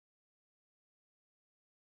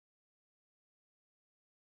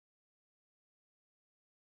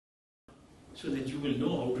so that you will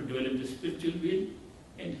know how to develop the spiritual will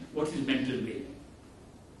and what is mental will.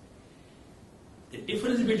 The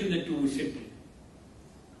difference between the two is simple.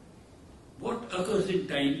 What occurs in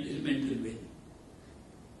time is mental will.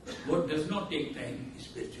 What does not take time is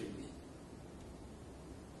spiritual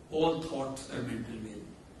will. All thoughts are mental will.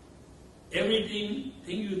 Everything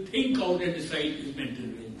you think out and decide is mental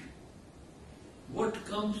will. What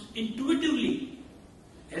comes intuitively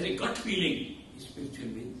as a gut feeling is spiritual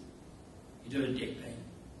will. It doesn't take time.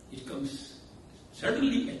 It comes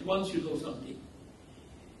suddenly at once you know something.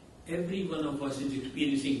 Every one of us is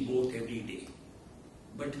experiencing both every day.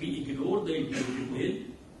 But we ignore the intuitive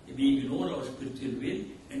will, we ignore our spiritual will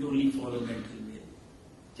and only follow mental will.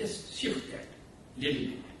 Just shift that little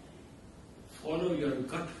bit. Follow your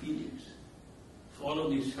gut feelings. Follow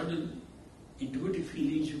the sudden intuitive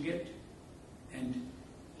feelings you get and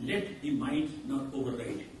let the mind not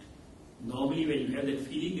override it. Normally when you have that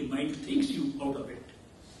feeling, the mind thinks you out of it.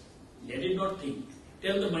 Let it not think.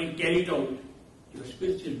 Tell the mind, carry it out. Your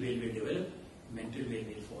spiritual will develop, mental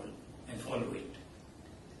will fall and follow it.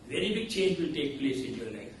 Very big change will take place in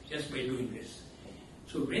your life just by doing this.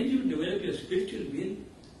 So when you develop your spiritual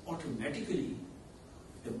will, automatically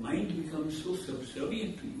the mind becomes so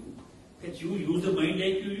subservient to you that you use the mind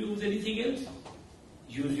like you use anything else.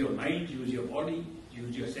 Use your mind, use your body,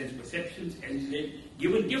 use your sense perceptions, as said,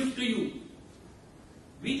 given gifts to you.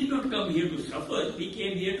 We did not come here to suffer, we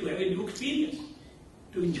came here to have a new experience,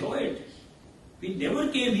 to enjoy it. We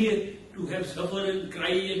never came here to have suffer and cry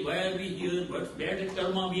and why are we here, what bad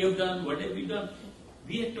karma we have done, what have we done.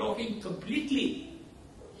 We are talking completely,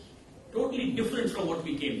 totally different from what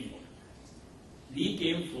we came for. We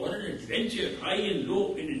came for an adventure, high and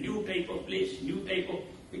low, in a new type of place, new type of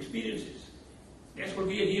experiences. That's what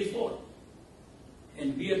we are here for.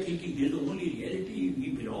 And we are thinking this is the only reality, we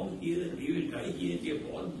belong here, we will die here, we are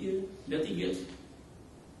born here, nothing else.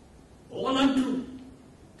 All untrue.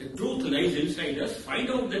 The truth lies inside us. Find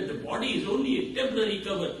out that the body is only a temporary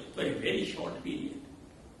cover for a very short period.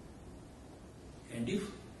 And if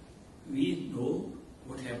we know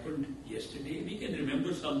what happened yesterday, we can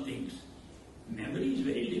remember some things. Memory is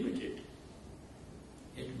very limited.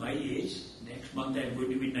 At my age, next month I am going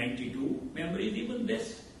to be 92, memory is even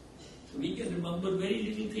less. So we can remember very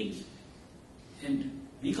little things. And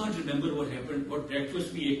we can't remember what happened, what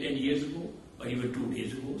breakfast we ate 10 years ago, or even 2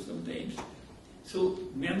 days ago sometimes. So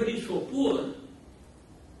memory is so poor,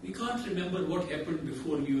 we can't remember what happened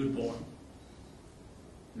before we were born.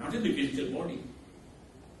 Not in the physical body.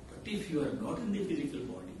 But if you are not in the physical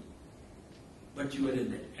body, but you are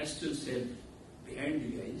in the astral self behind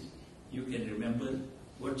the eyes, you can remember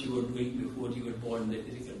what you were doing before you were born in the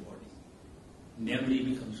physical body. Memory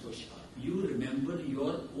becomes so sharp. You remember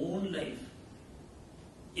your own life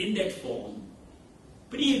in that form,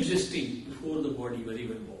 pre-existing before the body was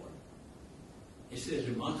even born. It's a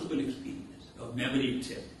remarkable experience of memory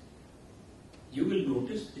itself. You will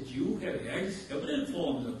notice that you have had several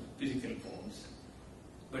forms of physical forms,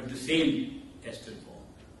 but the same astral form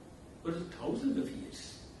for thousands of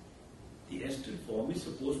years. The astral form is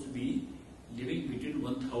supposed to be living between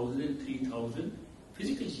 1,000 and 3,000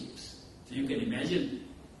 physical years. So you can imagine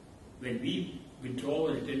when we withdraw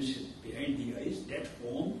our attention behind the eyes, that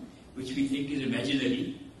form which we think is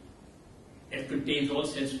imaginary, that contains all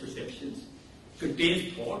sense perceptions,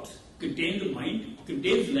 contains thoughts, contains the mind,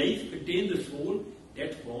 contains life, contains the soul,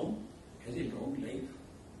 that form has a long life.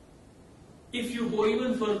 If you go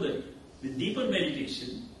even further, with deeper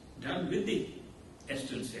meditation done with the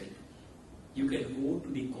astral self, you can go to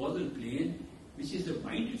the causal plane, which is the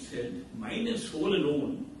mind itself, mind and soul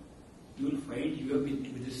alone. You will find you have been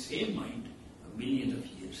with the same mind for millions of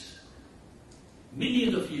years.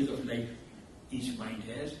 Millions of years of life each mind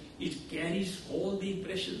has. It carries all the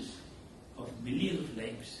impressions of millions of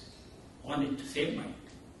lives on it, same mind.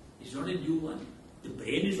 It's not a new one. The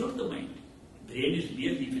brain is not the mind. The brain is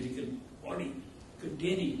merely physical body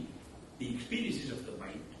containing the experiences of the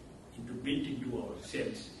mind built into our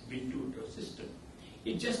cells, built into our system.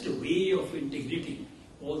 It's just a way of integrating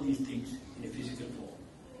all these things in a physical form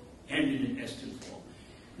and in an astral form.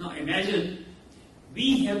 Now imagine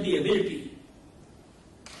we have the ability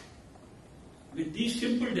with these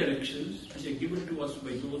simple directions which are given to us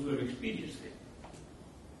by those who have experienced it,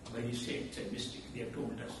 by the saints and mystics. They have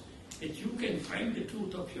told us that you can find the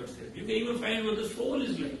truth of yourself. You can even find what the soul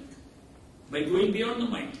is like by going beyond the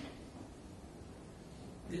mind.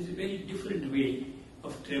 There is a very different way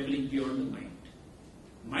of traveling beyond the mind.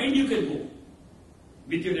 Mind you can go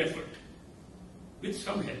with your effort, with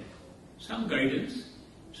some help, some guidance,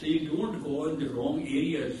 so you don't go in the wrong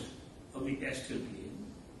areas of the astral plane.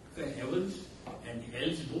 Because heavens and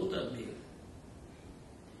hells both are there.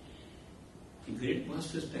 In Great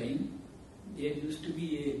Master's time, there used to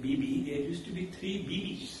be a BB, there used to be 3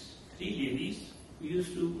 BBs, 3 ladies who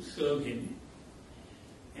used to serve him.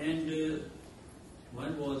 And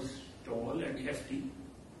one was tall and hefty,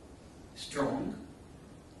 strong.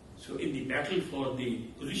 So in the battle for the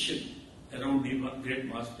position around the Great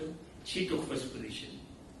Master, she took first position.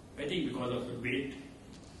 I think because of her weight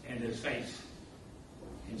and her size.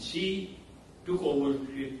 And she took over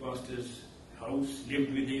Great Master's house,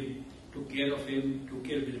 lived with him, took care of him, took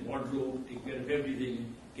care of his wardrobe, took care of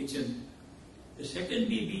everything, kitchen. The second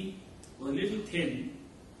BB was a little thin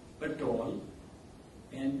but tall,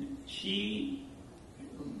 and she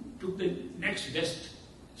took the next best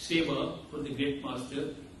saver for the Great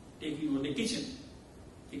Master, taking over the kitchen.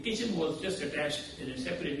 The kitchen was just attached in a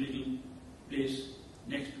separate little place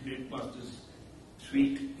next to Great Master's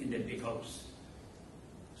suite in that big house.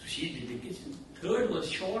 So she did the kitchen. Third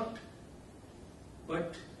was short,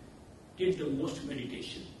 but did the most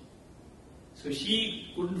meditation. So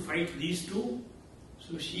she couldn't fight these two,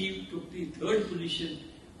 so she took the third position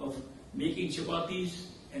of making chapatis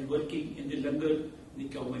and working in the langar, in the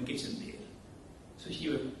common kitchen there. So she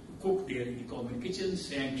would cook there in the common kitchen,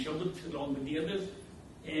 sang Shabad along with the others,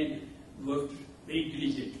 and worked very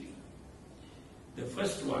diligently. The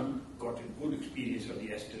first one got a good experience on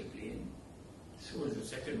the astral plane, so was the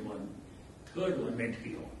second one. Third one went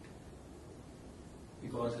beyond,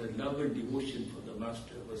 because her love and devotion for the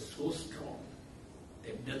Master was so strong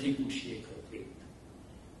that nothing could shake her faith.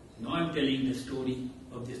 Now I am telling the story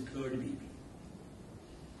of this third baby,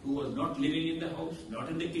 who was not living in the house, not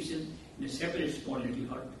in the kitchen, in a separate small little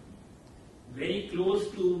hut, very close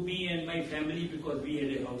to me and my family, because we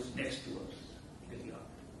had a house next to us, little hut.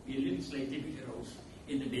 We lived in a slightly bigger house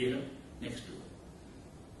in the dera next to her.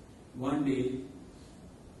 One day,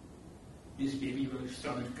 this baby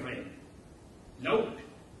started crying, loud,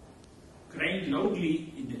 crying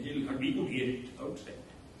loudly in the little hut. We could hear it outside.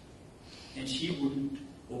 And she wouldn't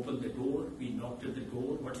open the door. We knocked at the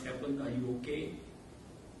door. What happened? Are you okay?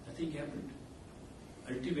 Nothing happened.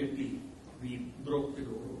 Ultimately, we broke the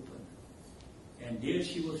door open. And there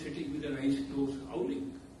she was sitting with her eyes closed,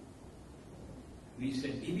 howling. We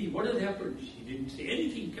said, baby, what has happened? She didn't say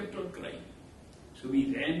anything, kept on crying. So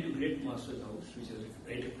we ran to Great Master's house, which was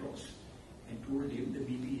right across, and told him the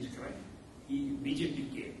baby is crying. He immediately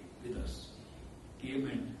came with us, came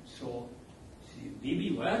and saw, said,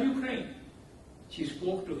 baby, why are you crying? She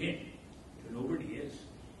spoke to him, to nobody else.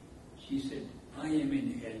 She said, I am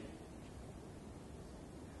in hell.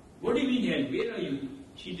 What do you mean hell? Where are you?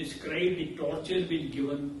 She described the torture being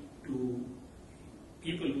given to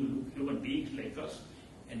people who look human beings like us,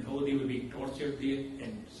 and how they were being tortured there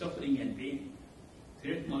and suffering and pain.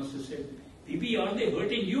 Great Master said, Bibi, are they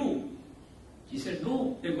hurting you? She said,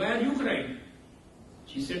 no. Then why are you crying?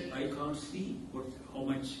 She said, I can't see how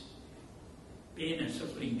much pain and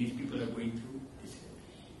suffering these people are going through. He said,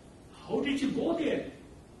 how did you go there?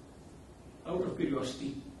 Out of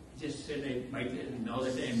curiosity. He just said, now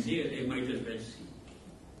that I am there, I might as well see.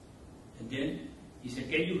 And then he said,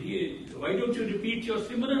 can you hear? Why don't you repeat your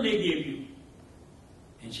Simran I gave you?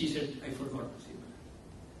 And she said, I forgot the Simran.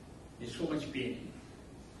 There's so much pain.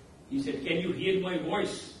 He said, can you hear my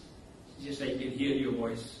voice? She said, I can hear your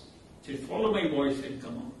voice. He said, follow my voice and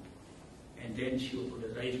come out. And then she opened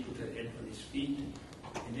her eyes, put her head on his feet,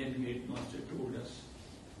 and then the Great Master told us,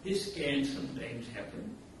 this can sometimes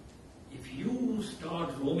happen. If you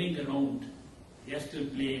start roaming around the astral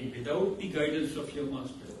plane without the guidance of your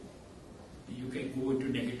Master, you can go into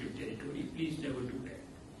negative territory. Please never do that.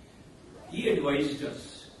 He advised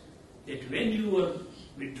us that when you are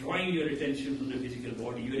withdrawing your attention from the physical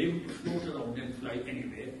body, you are able to float around and fly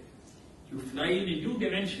anywhere. You fly in a new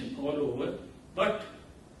dimension all over, but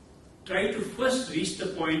try to first reach the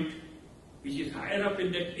point which is higher up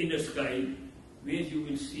in the sky, where you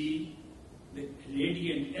will see the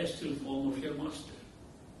radiant astral form of your Master.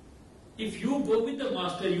 If you go with the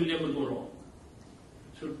Master, you will never go wrong.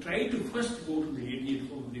 So try to first go to the radiant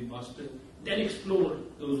form of the Master, then explore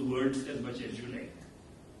those words as much as you like.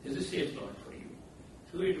 There's a safeguard for you.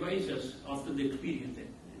 So advise us after the experience that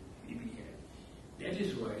we had. That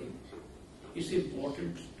is why it's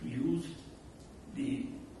important to use the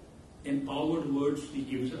empowered words He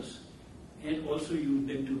gives us, and also use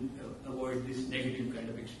them to avoid this negative kind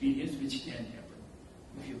of experience which can happen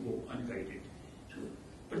if you go unguided.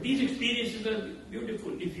 But these experiences are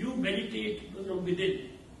beautiful. If you meditate from within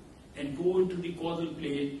and go into the causal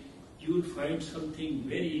plane, you will find something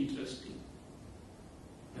very interesting.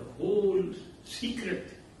 The whole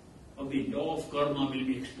secret of the law of karma will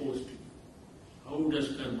be exposed to you. How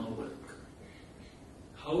does karma work?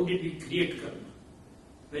 How did we create karma?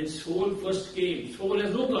 When soul first came, soul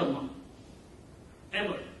has no karma.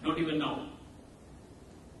 Ever, not even now.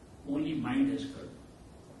 Only mind has karma.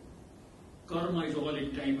 Karma is all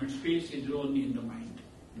in time and space, is only in the mind,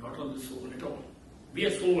 not on the soul at all. We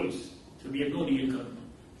are souls, so we have no real karma.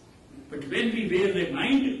 But when we wear the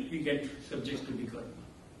mind, we get subject to the karma.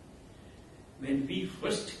 When we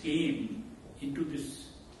first came into this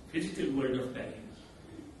physical world of time,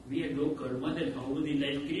 we had no karma, then how was the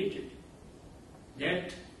life created?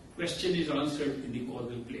 That question is answered in the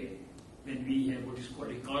causal plane. When we have what is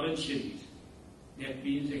called a Karan Sharir, that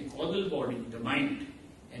means a causal body, the mind,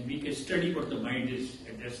 and we can study what the mind is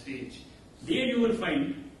at that stage. There you will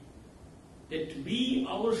find that we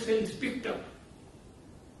ourselves picked up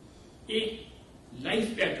a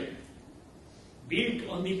life pattern built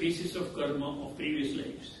on the basis of karma of previous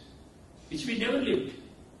lives, which we never lived.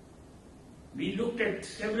 We looked at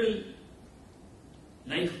several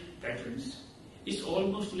life patterns. It's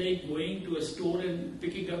almost like going to a store and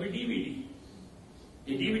picking up a DVD. A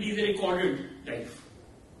DVD is a recorded life.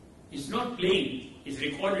 It's not playing, it's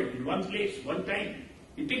recorded in one place, one time.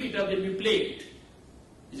 We pick it up and we play it.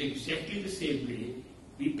 It's exactly the same way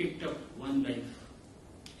we picked up one life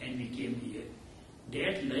and we came here.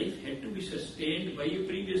 That life had to be sustained by a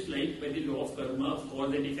previous life by the law of karma, of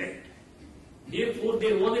cause and effect. Therefore,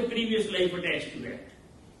 there was a previous life attached to that,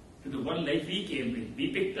 to the one life we came with. We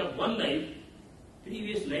picked up one life,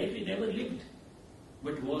 previous life we never lived,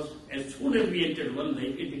 but was, as soon as we entered one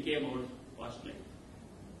life, it became our past life.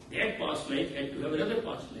 That past life had to have another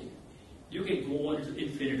past life. You can go on to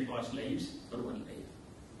infinite past lives for one life,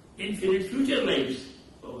 infinite future lives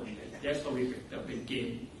for one life. That's how we picked up and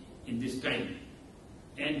came in this time.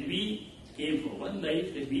 And we came for one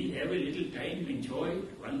life that we have a little time, enjoy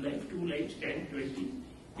one life, 2 lives, 10, 20,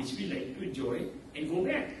 which we like to enjoy and go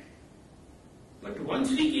back. But once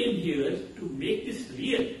we came here to make this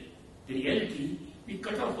real, the reality, we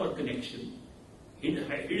cut off our connection,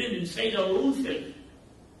 hidden inside our own self,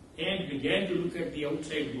 and began to look at the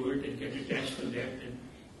outside world and get attached to that and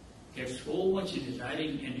get so much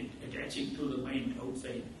desiring and attaching to the mind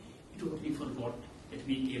outside, we totally forgot that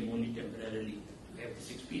we came only temporarily to have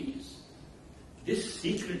this experience. This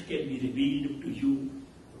secret can be revealed to you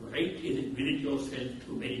right within yourself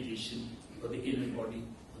through meditation or the inner body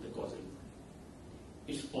or the causal body.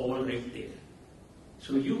 It's all right there.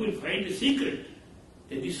 So you will find the secret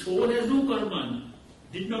that the soul has no karma,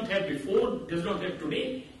 did not have before, does not have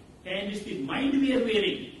today, and it's the mind we are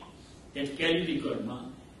wearing that carries the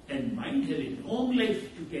karma, and mind has a long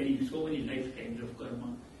life to carry so many lifetimes of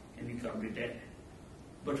karma, and we come with that.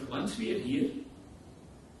 But once we are here,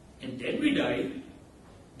 and then we die,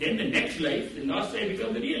 then the next life, the last life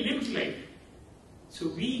becomes the real lived life. So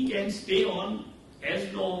we can stay on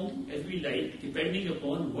as long as we like, depending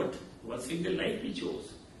upon what single life we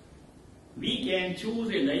chose. We can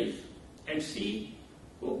choose a life and see,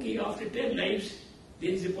 okay, after 10 lives,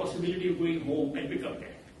 there is a possibility of going home and pick up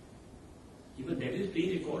that. Even that is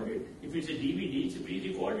pre-recorded. If it's a DVD, it's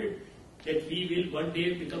pre-recorded that we will one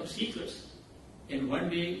day become seekers. And one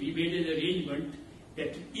day we made an arrangement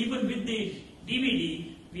that even with the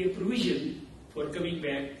DVD, we have provision for coming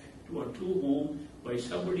back to our true home by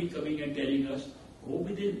somebody coming and telling us, go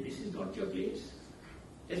within, this is not your place.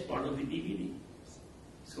 That's part of the DVD.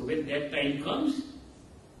 So when that time comes,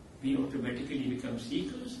 we automatically become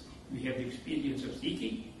seekers. We have the experience of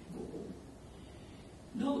seeking, go home.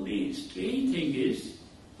 Now the strange thing is,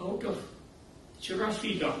 out of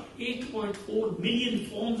 8.4 million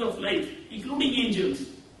forms of life, including angels,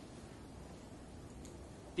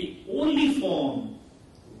 the only form,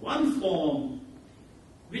 one form,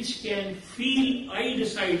 which can feel I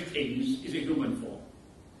decide things is a human form.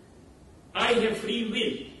 I have free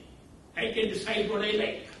will. I can decide what I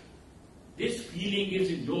like. This feeling is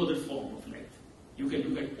in no other form of life. You can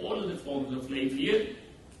look at all other forms of life here.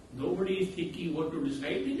 Nobody is thinking what to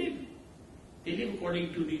decide. They live. They live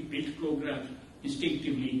according to the built programs,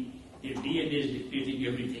 instinctively. Their DNA is dictating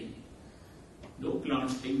everything. No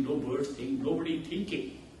plants think, no birds think, nobody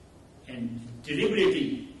thinking and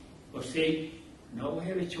deliberating or saying, now I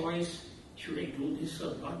have a choice, should I do this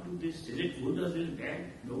or not do this? Is it good or is it bad?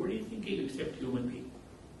 Nobody is thinking except human being.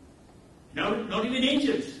 Now, not even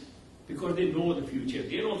angels, because they know the future.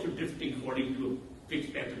 They are also drifting according to a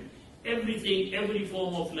fixed pattern. Everything, every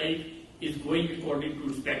form of life is going according to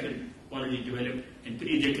its pattern, already developed and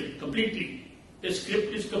pre-written completely. The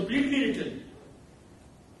script is completely written,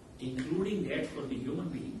 including that for the human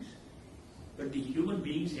beings. But the human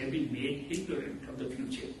beings have been made ignorant of the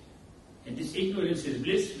future. And this ignorance is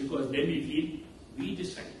bliss because then we feel we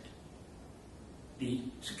decide. The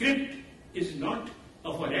script is not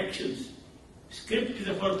of our actions. script is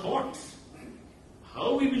of our thoughts.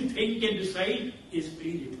 How we will think and decide is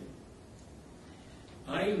pre-written.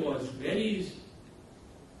 I was very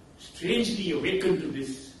strangely awakened to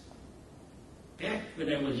this back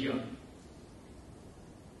when I was young.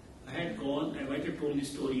 I might have told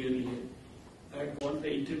this story earlier. I had gone for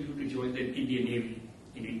an interview to join the Indian Navy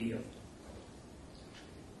in India.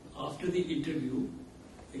 After the interview,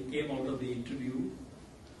 I came out of the interview.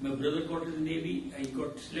 My brother got in the Navy. I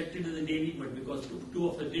got selected in the Navy, but because two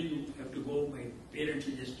of us didn't have to go, my parents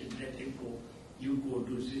suggested let him go. You go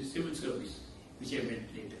to civil service, which I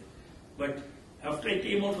went later. But after I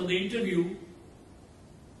came out from the interview,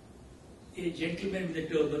 a gentleman with a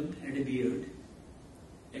turban and a beard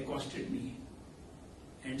accosted me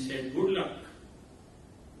and said, "Good luck."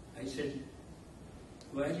 I said,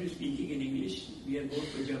 "Why are you speaking in English? We are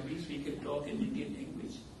both Punjabis, we can talk in Indian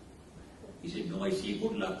language." He said, "No, I see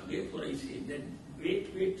good luck." Therefore I said, "Then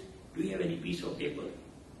wait, do you have any piece of paper?"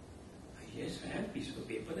 "Yes, I have a piece of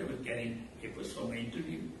paper. I was carrying papers for my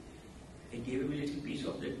interview." I gave him a little piece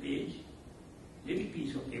of that page, little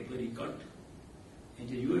piece of paper he cut, and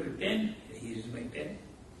said, "You have a pen?" "Here is my pen."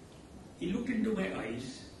 He looked into my eyes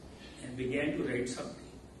and began to write something.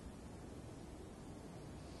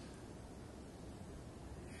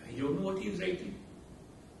 I don't know what he was writing.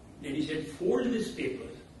 Then he said, "Fold this paper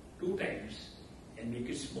 2 times and make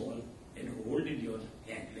it small and hold in your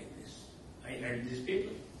hand like this." I held this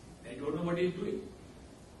paper. I don't know what he's doing.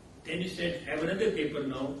 Then he said, "Have another paper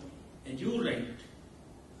now and you write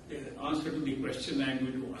the answer to the question I am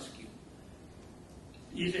going to ask you."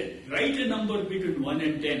 He said, "Write a number between 1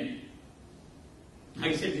 and 10.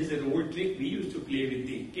 I said, "This is an old trick we used to play with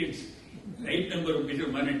the kids. Write number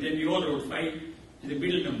between 1 and 10. We all wrote 5 is the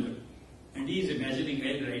middle number." And he is imagining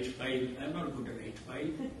I'll write 5. I'm not going to write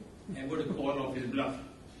 5. I'm going to call off his bluff.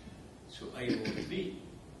 So I wrote 3.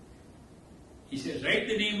 He said, "Write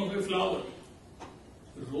the name of a flower."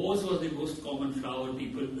 Rose was the most common flower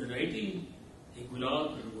people were writing. A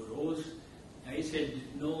gulab, a rose. I said,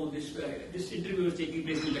 "No, this interview was taking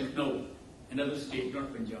place in Lucknow, another state,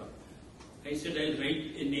 not Punjab." I said, "I'll write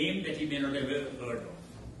a name that he may not have ever heard of."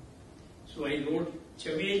 So I wrote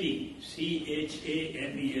Chameli,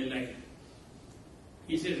 Chameli.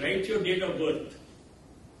 He said, "Write your date of birth."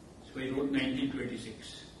 So I wrote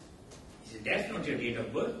 1926. He said, "That's not your date of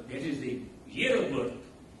birth, that is the year of birth."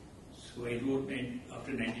 So I wrote,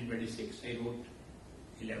 after 1926, I wrote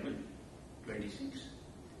 11/26.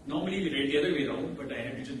 Normally we write the other way around, but I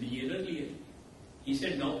had written the year earlier. He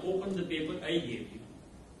said, "Now open the paper I gave you."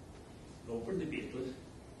 I opened the paper.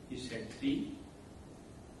 He said 3,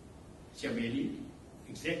 Chameli,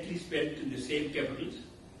 exactly spelled in the same capitals,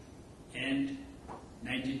 and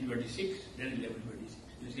 1926, then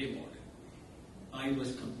 11/26, in the same order. I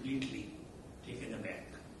was completely taken aback.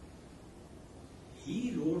 He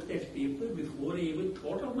wrote that paper before I even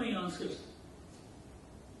thought of my answers.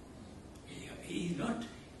 He's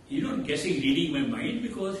not guessing, reading my mind,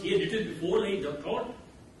 because he had written before I thought.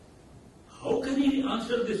 How can he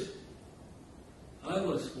answer this? I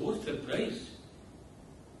was so surprised.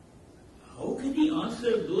 How can he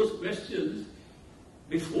answer those questions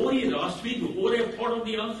before he asked me, before I thought of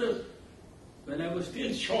the answer? When I was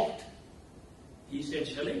still shocked, he said,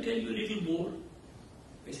 "Shall I tell you a little more?"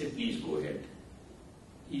 I said, "Please go ahead."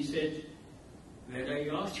 He said, "When I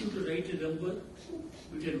asked you to write a number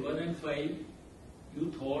between 1 and 5, you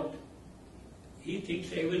thought, he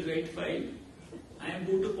thinks I will write 5. I am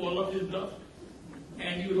going to call off his bluff.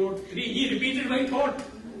 And you wrote 3. He repeated my thought.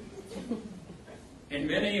 And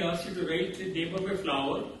when I asked you to write the name of a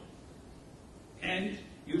flower, and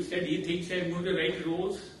you said he thinks I am going to write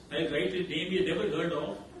rose, I'll write a name you never heard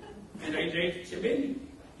of, and I write Chameli.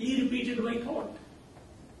 He repeated my thought.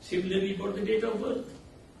 Similarly, got the date of birth.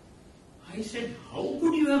 I said, "How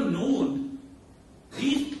could you have known?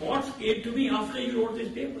 These thoughts came to me after you wrote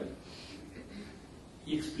this paper."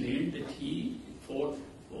 He explained that he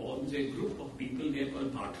forms a group of people there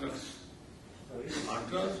called Bhatras.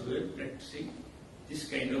 Bhatras were practicing this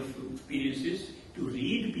kind of experiences to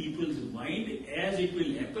read people's mind as it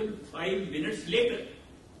will happen 5 minutes later.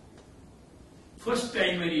 First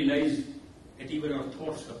time I realized that even our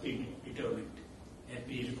thoughts are predetermined and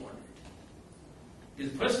pre-recorded. The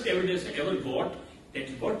first evidence I ever got that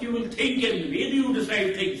what you will think and the way you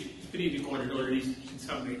decide things is pre-recorded already in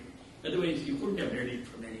some way. Otherwise, you couldn't have read it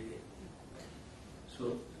from anywhere.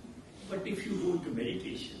 So, but if you go to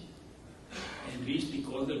meditation and reach the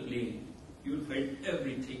causal plane, you will find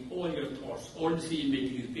everything, all your thoughts, all decision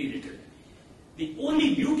making is pre-written. The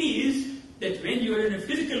only beauty is that when you are in a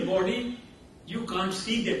physical body, you can't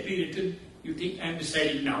see that pre-written. You think, "I am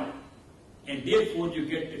deciding now." And therefore you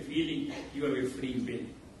get the feeling you have a free will.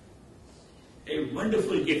 A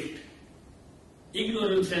wonderful gift.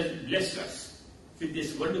 Ignorance has blessed us with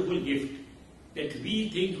this wonderful gift that we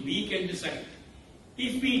think we can decide.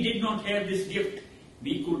 If we did not have this gift,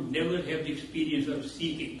 we could never have the experience of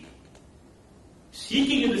seeking.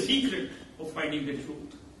 Seeking is the secret of finding the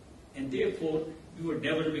truth. And therefore, we would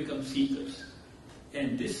never become seekers.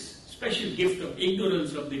 And this special gift of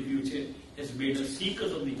ignorance of the future has made us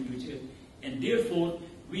seekers of the future. And therefore,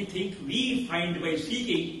 we think we find by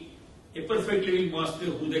seeking a perfect living master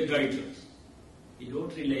who then guides us. We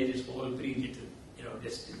don't realize it's all pre-written in our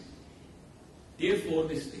destiny. Therefore,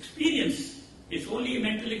 this experience is only a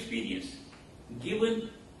mental experience given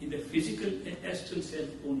in the physical and astral self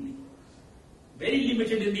only. Very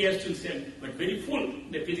limited in the astral self, but very full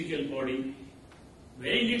in the physical body.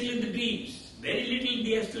 Very little in the dreams, very little in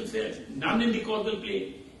the astral self, none in the causal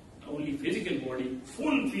plane. Only physical body,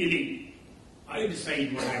 full feeling. I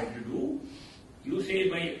decide what I have to do. You say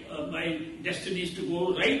my destiny is to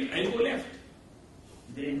go right, I'll go left.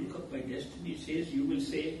 Then I look up, my destiny says, you will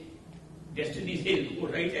say, destiny says go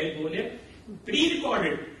right, I'll go left.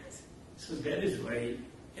 Pre-recorded. So that is why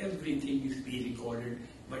everything is pre-recorded,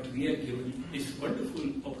 but we are given this wonderful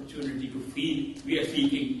opportunity to feel we are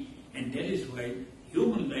seeking, and that is why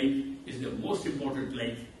human life is the most important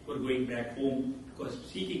life for going back home, because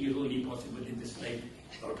seeking is only possible in this life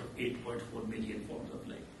out of 8.4 million forms of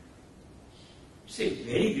life. It's a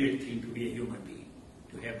very great thing to be a human being,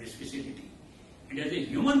 to have this facility. And as a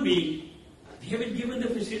human being, we have been given the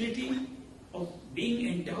facility of being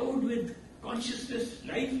endowed with consciousness,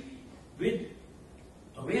 life, with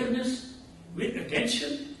awareness, with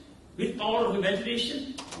attention, with power of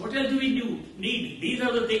imagination. What else do we need? These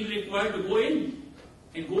are the things required to go in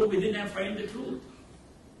and go within and find the truth.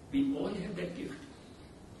 We all have that gift.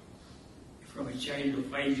 From a child of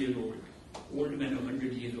 5 years old, old man of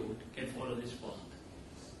 100 years old can follow this path.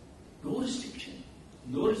 No restriction.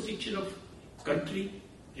 No restriction of country,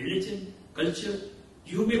 religion, culture.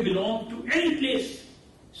 You may belong to any place.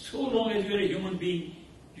 So long as you are a human being,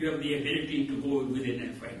 you have the ability to go within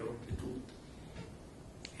and find out the truth.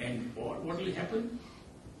 And what will happen?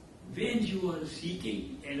 When you are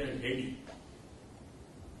seeking and are ready,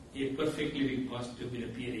 a perfect living master will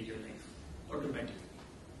appear in your life automatically.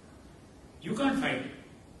 You can't find it.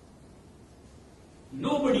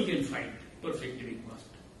 Nobody can find perfect living master.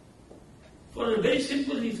 For a very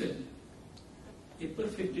simple reason. A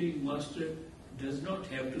perfect living master does not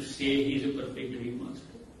have to say he is a perfect living master.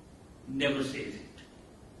 Never says it.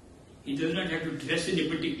 He does not have to dress in a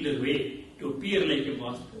particular way to appear like a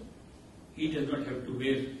master. He does not have to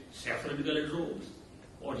wear saffron colored robes,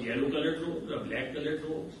 or yellow colored robes, or black colored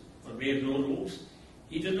robes, or wear no robes.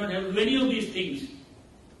 He does not have to do any of these things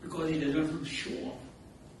because he does not have to show off.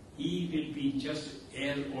 He will be just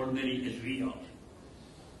as ordinary as we are.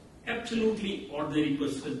 Absolutely ordinary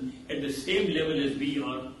person at the same level as we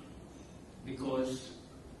are, because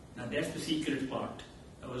now that's the secret part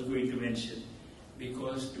I was going to mention.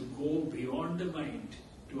 Because to go beyond the mind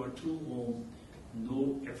to our true home,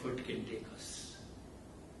 no effort can take us.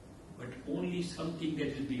 But only something that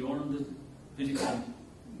is beyond the physical,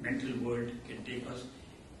 mental world can take us.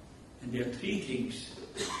 And there are three things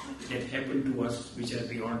that happen to us which are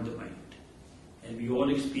beyond the mind. And we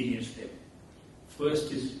all experience them.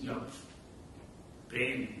 First is love.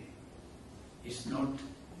 Prem. It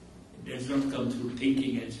does not come through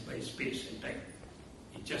thinking and by space and time.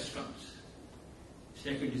 It just comes.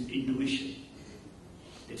 Second is intuition,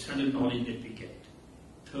 the sudden knowledge that we get.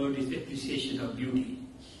 Third is the appreciation of beauty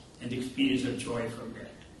and the experience of joy from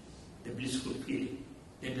that, the blissful feeling.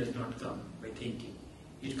 That does not come by thinking.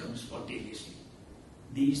 It comes spontaneously.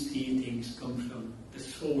 These three things come from the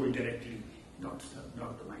soul directly, not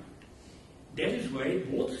the mind. That is why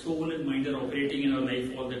both soul and mind are operating in our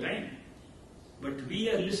life all the time. But we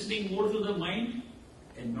are listening more to the mind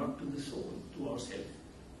and not to the soul, to ourselves.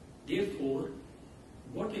 Therefore,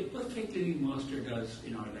 what a perfect living master does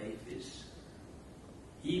in our life is,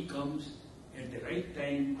 he comes at the right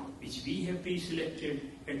time, which we have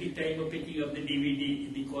pre-selected, at the time of picking up the DVD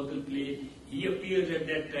in the causal plane. He appears at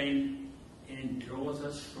that time and draws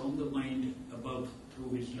us from the mind above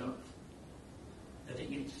through his love.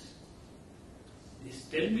 Nothing else.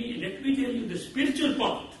 Let me tell you, the spiritual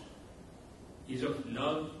path is of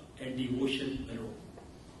love and devotion alone,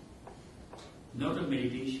 not of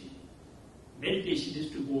meditation. Meditation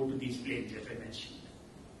is to go to these planes that I mentioned.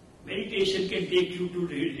 Meditation can take you to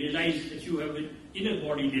realize that you have an inner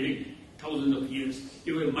body living thousands of years.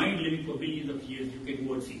 You have a mind living for billions of years. You can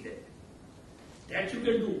go and see that. That you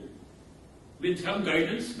can do with some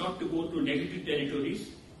guidance, not to go to negative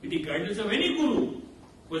territories, with the guidance of any guru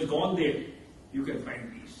who has gone there, you can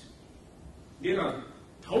find peace. There are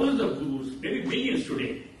thousands of gurus, maybe millions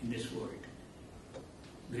today in this world.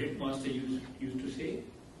 Great Master used to say,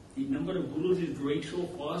 the number of gurus is growing so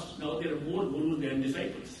fast, now there are more gurus than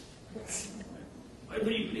disciples.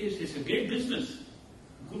 Every place is a great business.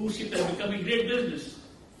 Guruship has become a great business.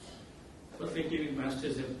 Perfect living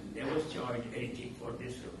masters have never charged anything for their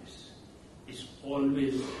service. It's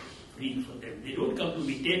always free for them. They don't come to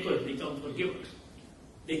be takers, they come for givers.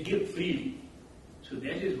 They give freely. So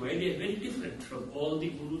that is why they are very different from all the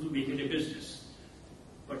gurus who make it a business.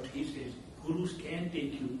 But he says, gurus can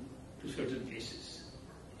take you to certain places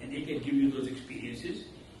and they can give you those experiences.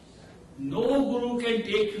 No guru can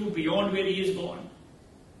take you beyond where he is gone.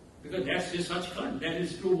 Because that's his Sachkhand, that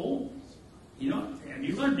is true home. And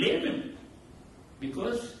you can't blame him.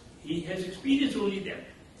 Because he has experienced only that.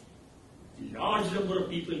 A large number of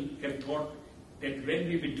people have thought that when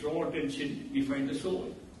we withdraw attention, we find the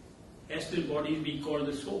soul. Astral body is being called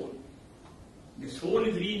the soul. The soul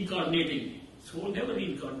is reincarnating. Soul never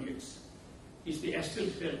reincarnates. It's the astral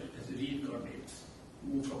self that reincarnates,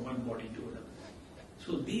 move from one body to another.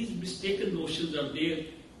 So these mistaken notions are there,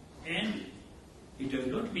 and it does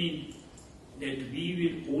not mean that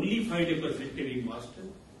we will only find a perfect living master.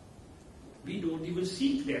 We don't even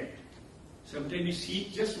seek that. Sometimes we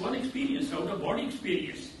seek just one experience, out of body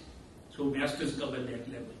experience. So masters come at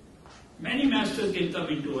that level. Many masters can come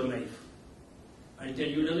into our life. I'll tell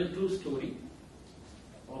you another true story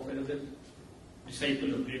of another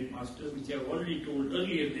disciple of great master, which I have already told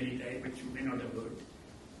earlier many times, which you may not have heard.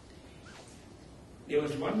 There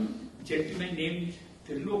was one gentleman named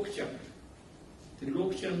Trilokchand.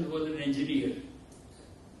 Trilokchand was an engineer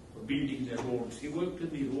for building the roads. He worked in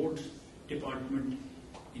the roads department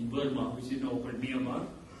in Burma, which is now called Myanmar.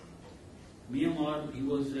 Myanmar, he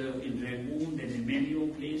was in Rangoon and in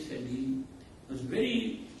Manio place, and he was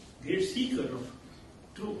very great seeker of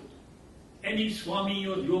truth. Any Swami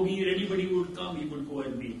or Yogi or anybody who would come, he would go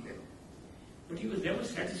and meet them. But he was never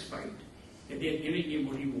satisfied that they are giving him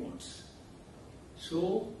what he wants.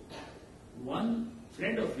 So, one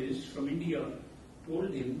friend of his from India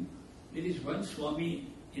told him, there is one Swami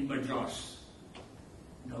in Madras,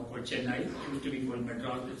 now called Chennai, used to be called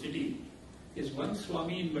Madras, the city. There is one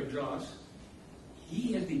Swami in Madras.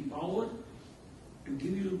 He has the power to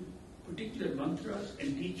give you particular mantras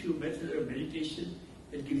and teach you method of meditation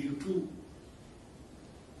that gives you true,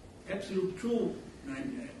 absolute true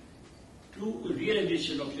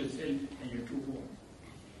realization of yourself and your true home.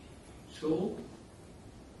 So,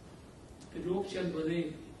 Trilokchand was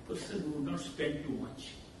a person who would not spend too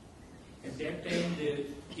much. At that time, the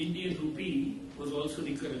Indian rupee was also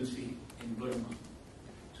the currency in Burma.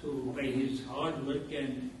 So, by his hard work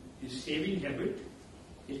and his saving habit,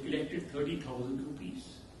 he collected 30,000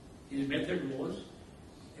 rupees. His method was,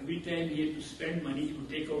 every time he had to spend money, he would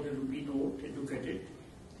take out a rupee note and look at it,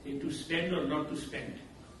 say to spend or not to spend.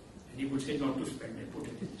 And he would say not to spend and put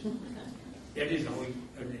it in. That is how he,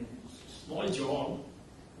 a small job,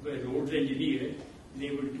 where a roads engineer was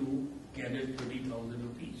able to gather 30,000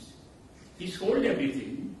 rupees. He sold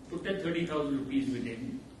everything, put that 30,000 rupees with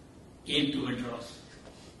him, came to Madras,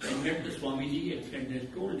 and met the Swamiji, and friend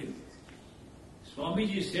had told him.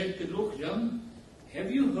 Swamiji said to Trilokchand, have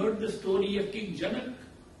you heard the story of King Janak?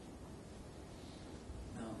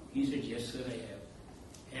 Now, he said, yes sir, I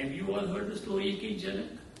have. Have you all heard the story of King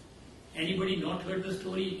Janak? Anybody not heard the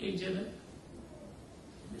story of King Janak?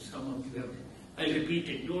 Some of you have. I'll repeat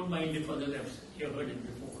it, don't mind if others have heard it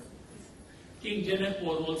before. King Janak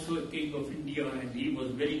was also a king of India, and he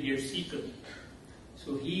was very great seeker.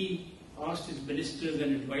 So he asked his ministers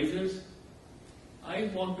and advisors, I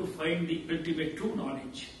want to find the ultimate true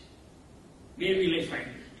knowledge. Where will I find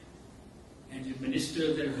it? And his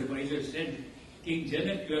ministers and advisors said, King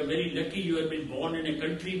Janak, you are very lucky you have been born in a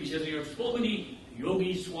country which has got so many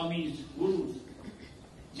yogis, swamis, gurus.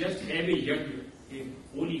 Just have a yajna, a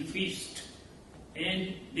holy feast,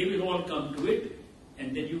 and they will all come to it,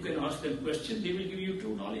 and then you can ask them questions, they will give you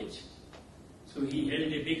true knowledge. So he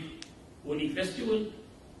held a big holy festival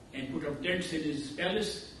and put up tents in his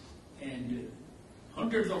palace, and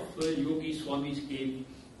hundreds of yogis, swamis came,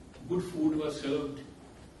 good food was served,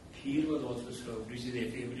 kheer was also served, which is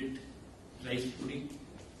their favorite, rice pudding.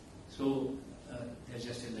 So that's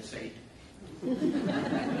just an aside.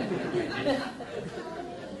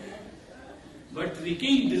 But the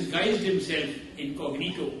king disguised himself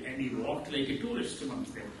incognito and he walked like a tourist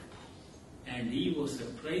amongst them. And he was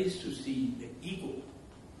surprised to see the ego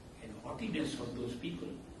and haughtiness of those people,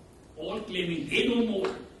 all claiming they know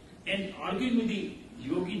more and arguing with the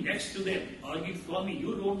yogi next to them argued, Swami,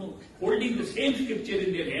 you don't know, holding the same scripture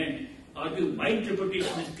in their hand, arguing my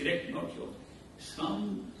interpretation is correct, not yours.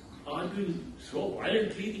 Some arguing so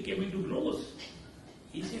violently they came into blows.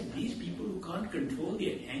 He said, these people who can't control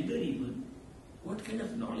their anger even, what kind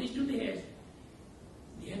of knowledge do they have?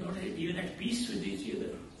 They are not even at peace with each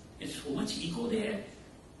other. And so much ego they have.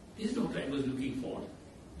 This is not what I was looking for.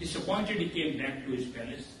 Disappointed, he came back to his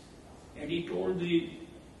palace and he told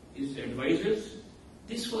his advisors,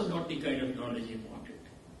 this was not the kind of knowledge he wanted.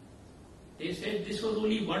 They said this was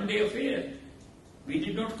only one day affair. We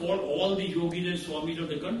did not call all the yogis and swamis of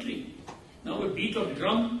the country. Now a beat of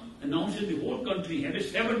drum announced in the whole country had a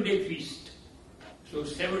 7-day feast. So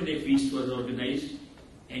 7-day feast was organized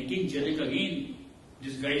and King Janak again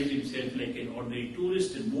disguised himself like an ordinary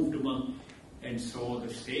tourist and moved among and saw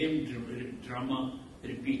the same drama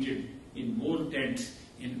repeated in more tents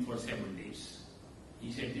for 7 days.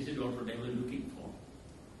 He said, this is not what I was looking for.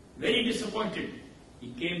 Very disappointed,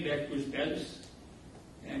 he came back to his palace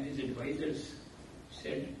and his advisors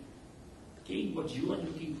said, King, what you are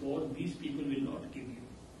looking for, these people will not give you.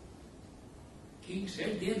 King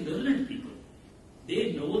said, they are learned people.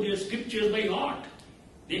 They know their scriptures by heart.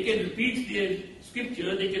 They can repeat their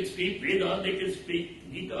scripture, they can speak Vedas, they can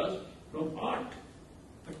speak Gitas from heart.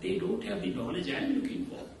 But they don't have the knowledge I am looking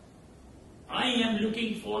for. I am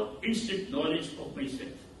looking for instant knowledge of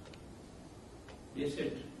myself. They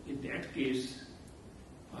said, in that case,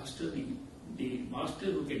 Master, the master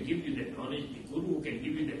who can give you that knowledge, the guru who can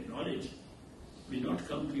give you that knowledge, will not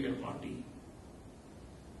come to your party.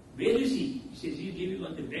 Where is he? He says, he is living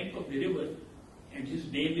on the bank of the river and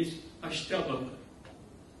his name is Ashtabakar.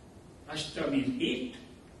 Ashta means 8.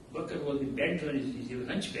 Bakar was the bent on his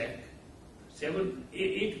hunchback.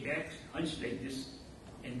 8 backs hunched like this.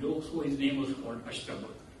 And so his name was called Ashtabakar.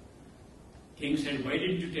 King said, why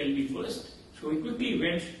didn't you tell me first? So he quickly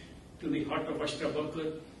went to the hut of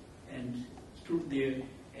Ashtabakar and stood there,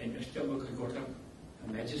 and Ashtabakar got up.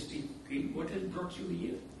 Majesty, King, what has brought you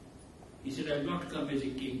here? He said, I have not come as a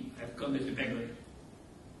king, I have come as a beggar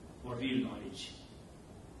for real knowledge.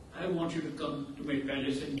 I want you to come to my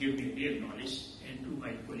palace and give me real knowledge and to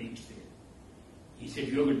my colleagues there. He said,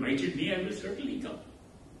 you have invited me, I will certainly come.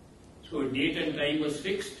 So a date and time was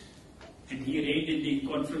fixed, and he arranged in the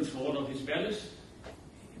conference hall of his palace,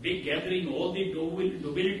 a big gathering, all the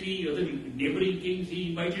nobility, other neighboring kings, he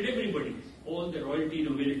invited everybody. All the royalty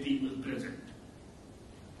nobility was present.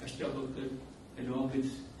 Ashtabakar, along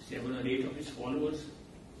with 7 or 8 of his followers,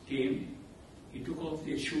 came. He took off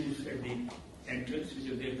their shoes at the entrance, which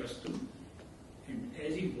was their custom, and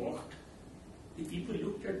as he walked, the people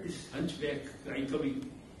looked at this hunchback guy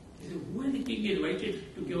coming. They said, who is the king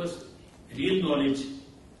invited to give us real knowledge?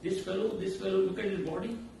 This fellow, look at his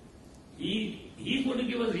body. He's going to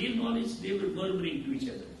give us real knowledge. They were murmuring to each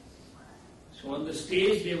other. So on the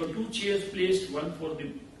stage, there were 2 chairs placed, one for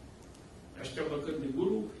the Ashtabakar, the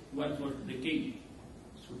guru, one for the king.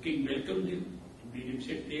 So king welcomed him and made him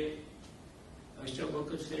sit there.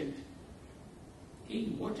 Ashtabakar said,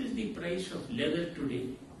 King, what is the price of leather today?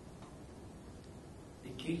 The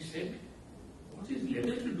king said, what is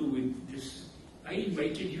leather to do with this? I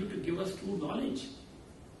invited you to give us true knowledge.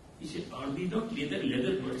 He said, are we not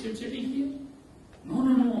leather merchants sitting here?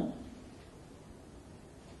 No.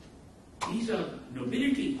 These are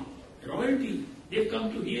nobility, royalty. They've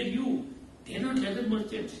come to hear you. They're not leather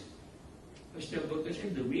merchants. Ashtabakar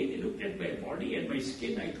said, the way they looked at my body and my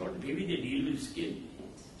skin, I thought maybe they deal with skin.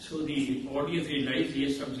 So the audience realized he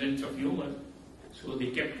has some sense of humor. So they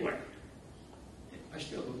kept quiet.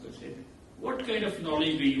 Ashtabakar said, what kind of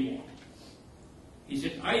knowledge do you want? He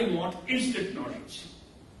said, I want instant knowledge.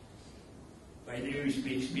 By the way, which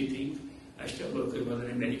makes me think Ashtabakar was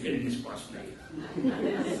an American in his past life.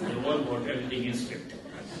 They all want everything instant.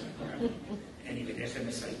 Anyway, that's an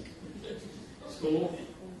aside. So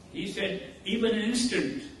he said, even an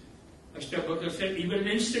instant. Ashtabakar said, even an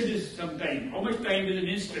instant is some time. How much time is an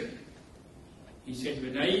instant? He said,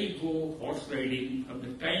 when I go horse riding, from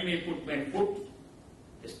the time I put my foot,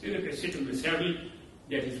 the spirit I sit on the saddle,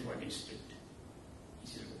 that is 1 instant. He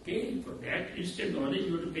said, okay, for that instant knowledge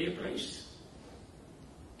you have to pay a price.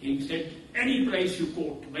 King said, any price you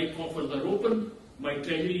quote, my coffers are open, my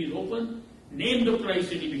treasury is open, name the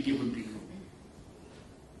price and it will be given to you.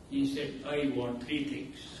 He said, I want 3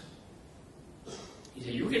 things. He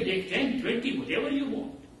said, you can take 10, 20, whatever you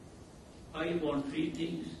want. I want 3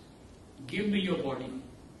 things. Give me your body,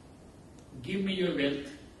 give me your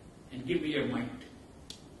wealth, and give me your mind.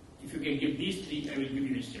 If you can give these 3, I will give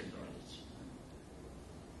you instant knowledge.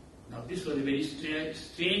 Now this was a very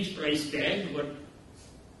strange price tag, but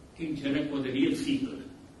King Janak was a real seeker.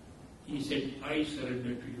 He said, I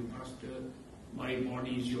surrender to you, Master. My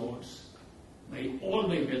body is yours. All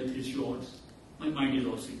my wealth is yours. My mind is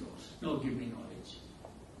also yours. Now give me knowledge.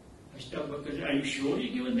 Ashtavakra said, are you sure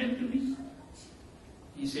you've given them to me?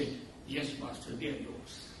 He said, yes, Master, they are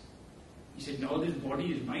yours. He said, now this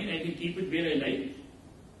body is mine. I can keep it where I like.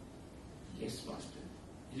 Yes, Master.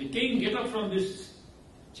 He said, King, get up from this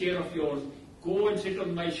chair of yours. Go and sit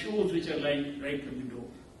on my shoes which are lying right from the door.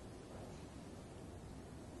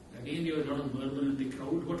 Again, there was a lot of murmur in the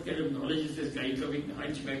crowd. What kind of knowledge is this guy coming, the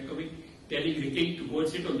hunchback coming, telling the king to go and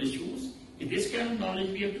sit on the shoes? Is this kind of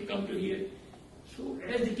knowledge we have to come to hear? So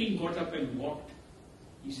as the king got up and walked,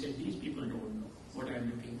 he said, these people don't know what I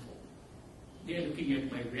am looking for. They are looking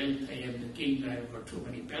at my wealth. I am the king. I have got so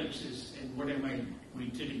many palaces. And what am I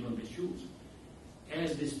doing sitting on the shoes?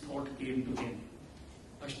 As this thought came to him,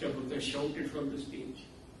 Ashtavakra shouted from the stage,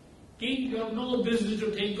 King, you have no business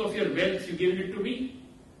to think of your wealth. You've given it to me.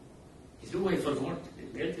 He said, oh, I forgot. The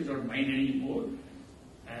wealth is not mine anymore.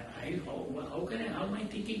 How am I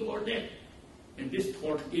thinking about that? And this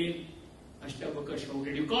thought came, Ashtavakra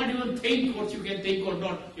shouted, you can't even think what you can think or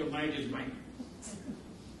not. Your mind is mine.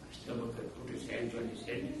 Ashtavakra put his hands on his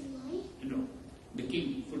head. The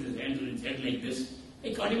king put his hands on his head like this.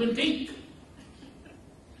 I can't even think.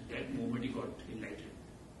 At that moment he got enlightened.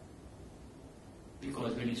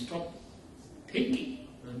 Because when he stopped thinking,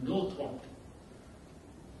 there was no thought.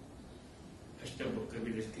 Ashtavakra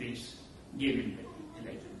with his grace gave him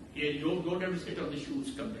enlightenment. Here, you don't have to sit on the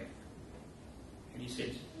shoes, come back. And he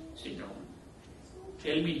said, sit down.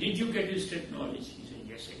 Tell me, did you get instant knowledge? He said,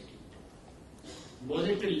 yes, I did. Was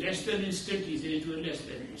it a less than instant? He said, it was less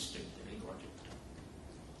than instant that I got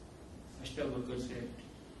it. Ashtavakra said,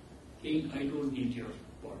 King, I don't need your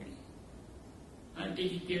body. I'm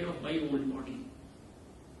taking care of my own body.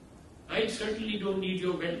 I certainly don't need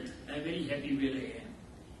your wealth. I'm very happy where I am.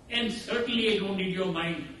 And certainly I don't need your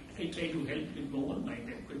mind. I try to help with my own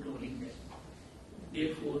mind. I'm controlling them.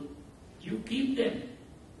 Therefore, you keep them.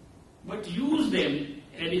 But use them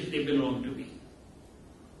as if they belong to me.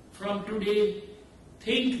 From today,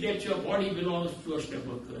 think that your body belongs to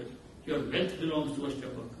Ashtavakra, your wealth belongs to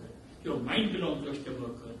Ashtavakra, your mind belongs to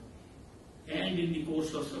Ashtavakra, and in the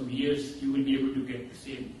course of some years, you will be able to get the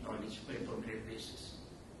same knowledge by a permanent basis.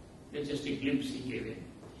 That's just a glimpse he gave him.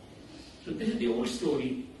 So this is the old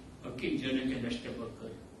story of King Janak and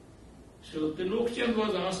Ashtavakra. So the Lokchand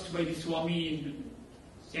was asked by the Swami in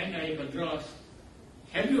Chennai, Madras,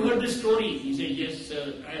 have you heard this story? He said, yes,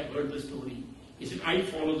 sir, I have heard the story. He said, I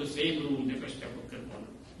follow the same rule that Ashtavakra followed.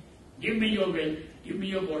 Give me your wealth, give me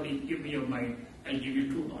your body, give me your mind, I'll give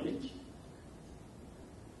you true knowledge.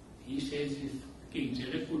 He says, if King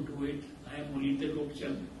Janak could do it, I am only the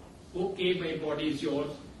Lokchand. Okay, my body is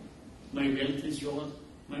yours, my wealth is yours,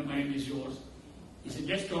 my mind is yours. He said,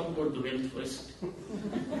 let's talk about the wealth first.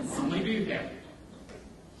 How much do you have?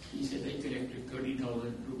 He said, I collected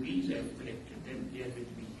 30,000 rupees, I have collected them, they are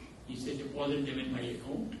with me. He said, deposit them in my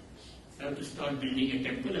account. I have to start building a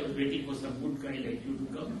temple. I was waiting for some good guy like you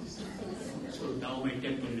to come. So now my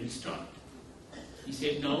temple will start. He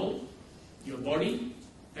said, now, your body,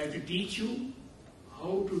 I have to teach you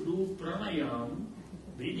how to do pranayam,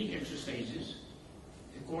 breathing exercises,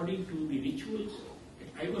 according to the rituals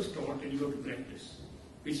that I was taught and you have to practice.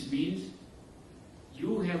 Which means,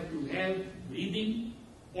 you have to have breathing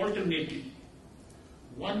alternately.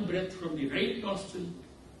 One breath from the right nostril,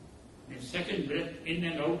 and second breath in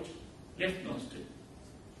and out, left nostril.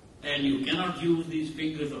 And you cannot use these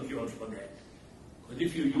fingers of yours for that. Because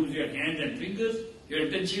if you use your hands and fingers, your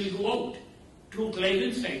attention will go out. Truth lies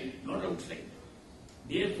inside, not outside.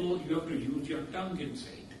 Therefore, you have to use your tongue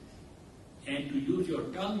inside. And to use your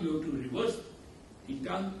tongue, you have to reverse the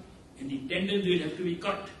tongue, and the tendons will have to be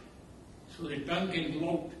cut. So the tongue can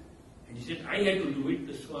go out. And he said, I had to do it.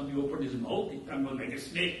 The Swami opened his mouth, the tongue was like a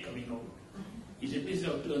snake coming out. He said, this is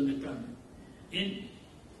how to turn the tongue in.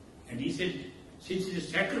 And he said, since it is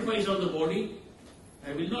sacrifice of the body,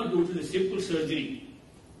 I will not do it with a simple surgery.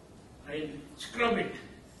 I will scrub it.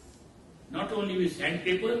 Not only with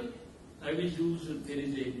sandpaper, I will use, there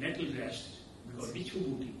is a metal rash called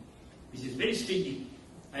Vichubhuti, which is very stingy.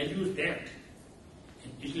 I will use that.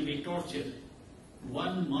 And it will be torture.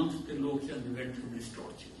 1 month the Lokchand went through this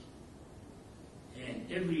torture. And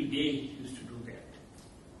every day he used to do that.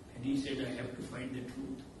 And he said, I have to find the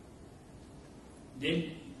truth.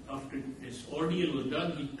 Then, after this ordeal was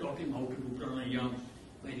done, he taught him how to do pranayam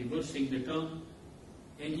by reversing the tongue.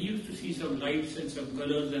 And he used to see some lights and some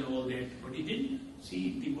colors and all that, but he didn't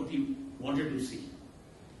see what he wanted to see.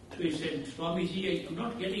 So he said, Swamiji, I'm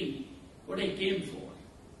not getting what I came for.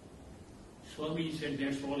 Swami said,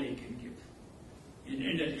 that's all I can give. and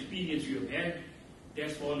an experience you have had,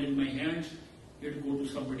 that's all in my hands. You have to go to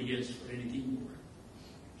somebody else for anything more.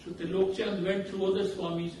 So the Lokchand went through other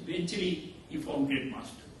Swamis. Eventually, he found Great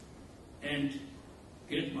Master. And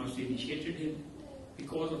Great Master initiated him.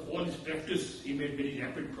 Because of all his practice, he made very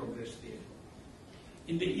rapid progress there.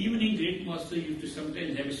 In the evening, Great Master used to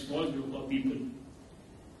sometimes have a small group of people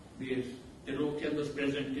where the Lokchand was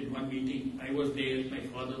present in one meeting. I was there, my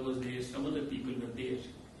father was there, some other people were there.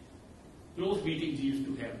 Close meetings he used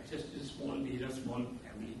to have, just a small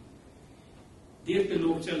family. There the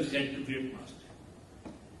Lokchand said to Great Master,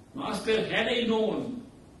 Master, had I known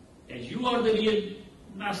that you are the real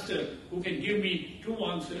Master who can give me true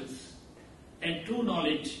answers and true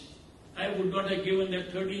knowledge, I would not have given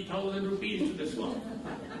that 30,000 rupees to the Swami.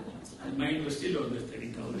 And mine was still on the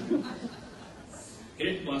 30,000.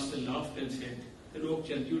 Great Master laughed and said,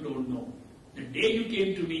 Lokchand, you don't know. The day you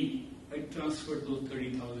came to me, I transferred those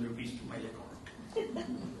 30,000 rupees to my account.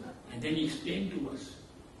 And then he explained to us.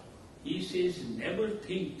 He says, never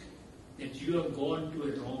think that you have gone to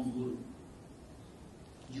a wrong guru.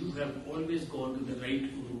 You have always gone to the right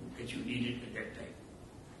guru that you needed at that time.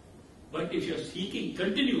 But if your seeking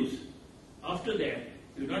continues, after that,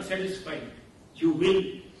 you're not satisfied, you will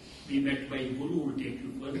be met by a guru who will take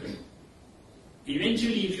you further.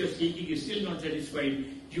 Eventually, if your seeking is still not satisfied,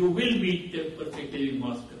 you will meet the perfect living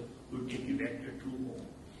master who will take you back to true home.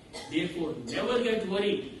 Therefore, never get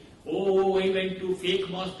worried. Oh, I went to fake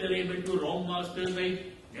master, I went to wrong master.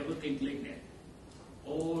 Never think like that.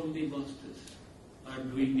 All the masters are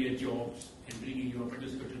doing their jobs and bringing you up at a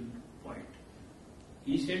certain point.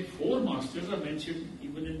 He said 4 masters are mentioned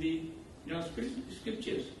even in the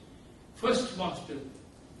scriptures. First master,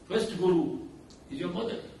 first guru is your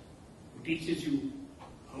mother, who teaches you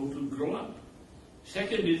how to grow up.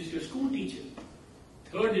 Second is your school teacher.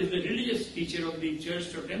 Third is the religious teacher of the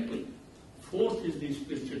church or temple. Fourth is the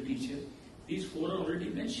spiritual teacher. These 4 are already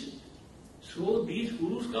mentioned. So these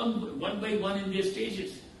gurus come one by one in their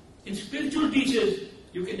stages. In spiritual teachers,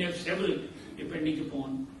 you can have several depending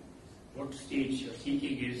upon what stage your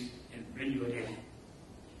seeking is and when you are ready.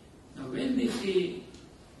 Now when they say,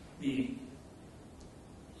 there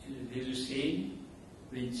is a saying,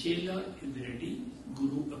 when Chela is ready,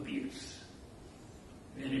 Guru appears.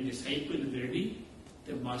 When a disciple is ready,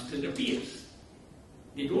 the master appears.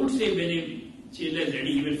 They don't say when a Chela is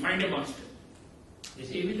ready, he will find a master. They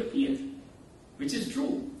say he will appear, which is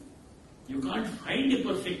true. You can't find a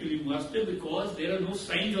perfect living master because there are no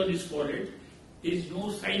signs on his forehead, there is no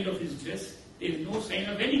sign of his dress, there is no sign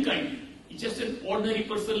of any kind. He's just an ordinary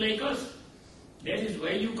person like us. That is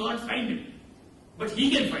why you can't find him. But he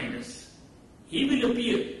can find us. He will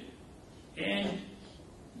appear. And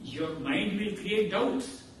your mind will create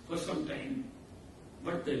doubts for some time.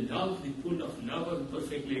 But the love, the pull of love of the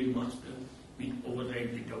perfect living master will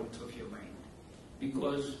override the doubts of your mind.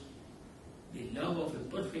 Because the love of a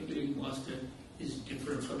perfect living master is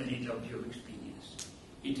different from any love you have experienced.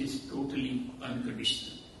 It is totally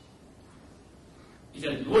unconditional. It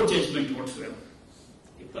has no judgment whatsoever.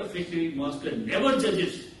 A perfect living master never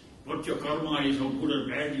judges what your karma is, how good or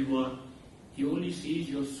bad you are. He only sees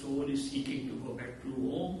your soul is seeking to go back to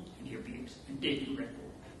home, and he appears and takes you back home.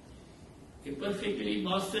 A perfect living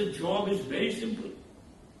master's job is very simple.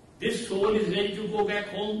 This soul is ready to go back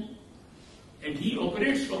home, and he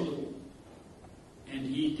operates from the home, and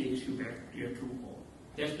he takes you back to your true home.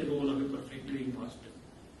 That's the role of a perfect living master.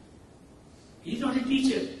 He's not a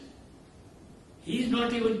teacher. He's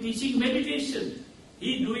not even teaching meditation.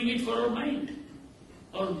 He's doing it for our mind.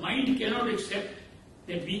 Our mind cannot accept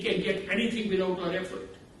that we can get anything without our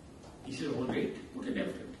effort. He said, all right, put an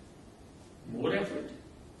effort. More effort.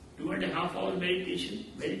 2.5 hours meditation,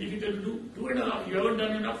 very difficult to do. 2.5, you haven't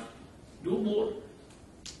done enough. Do more.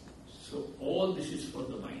 So all this is for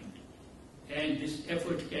the mind. And this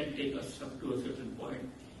effort can take us up to a certain point.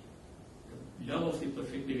 The love of the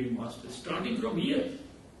perfect living master, starting from here,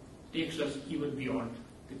 takes us even beyond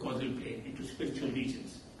the causal plane, into spiritual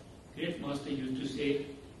regions. Great Master used to say,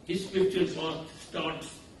 his spiritual path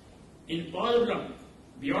starts in Parabrahma,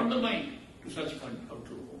 beyond the mind, to such kind of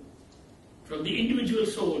true home. From the individual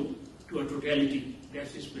soul to a totality,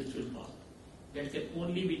 that's the spiritual path. That can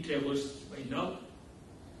only be traversed by love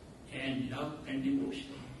and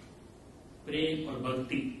devotion. Prem or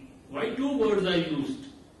bhakti. Why 2 words are used?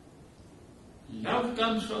 Love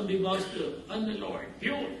comes from the Master, unalloyed,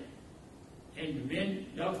 pure. And when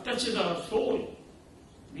love touches our soul,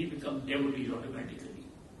 we become devotees automatically.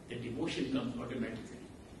 The devotion comes automatically.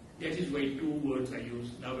 That is why 2 words are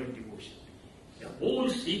used, love and devotion. The whole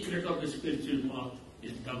secret of the spiritual path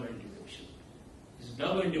is love and devotion. It's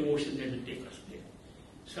love and devotion that will take us there.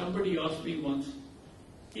 Somebody asked me once,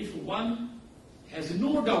 if one has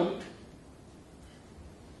no doubt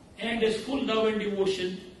and has full love and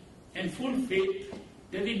devotion and full faith,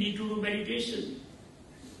 then they need to do meditation.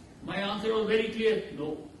 My answer was very clear,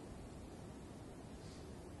 no.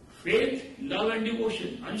 Faith, love and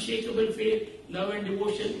devotion, unshakable faith, love and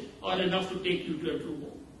devotion are enough to take you to a true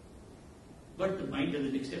home. But the mind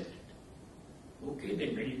doesn't accept it. Okay,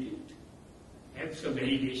 then meditate. Have some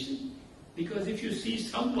meditation. Because if you see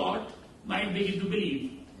some part, mind begins to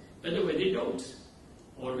believe. Otherwise it doubts.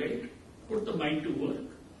 Alright, put the mind to work.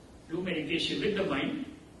 Do meditation with the mind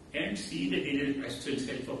and see that there is astral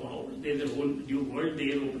self-power. There is a whole new world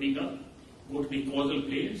there opening up. Go to the causal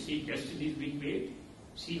plane, see destinies being made.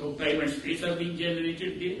 See how time and space are being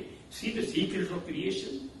generated there. See the secrets of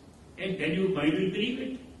creation. And then your mind will believe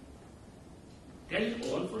it. That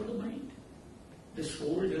is all for the mind. The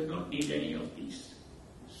soul does not need any of these.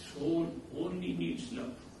 Soul only needs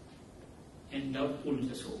love. And love pulls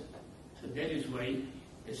the soul. So that is why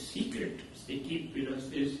the secret they keep with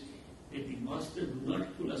us is that the master do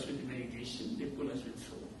not pull us with meditation, they pull us with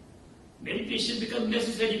soul. Meditation becomes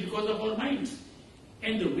necessary because of our minds.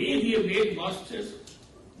 And the way we have made masters,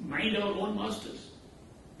 mind our own masters.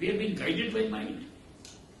 We have been guided by mind.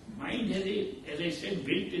 Mind has a, as I said,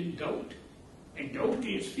 built-in doubt. And doubt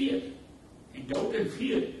creates fear. And doubt and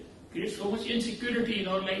fear create so much insecurity in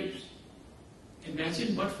our lives.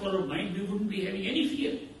 Imagine but for our mind we wouldn't be having any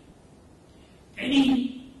fear.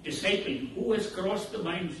 Any disciple who has crossed the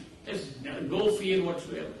mind has no fear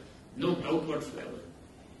whatsoever, no doubt whatsoever.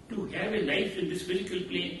 To have a life in this physical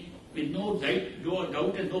plane with no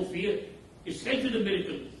doubt and no fear itself is a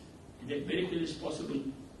miracle. And that miracle is possible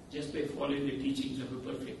just by following the teachings of a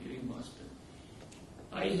perfect living master.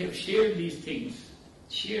 I have shared these things,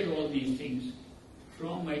 shared all these things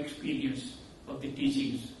from my experience of the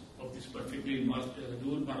teachings of this perfect living master,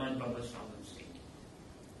 Hadoor Maharaj Baba Sahib Singh.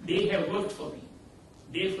 They have worked for me.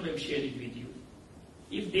 Therefore, I am sharing with you.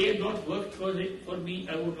 If they had not worked for me,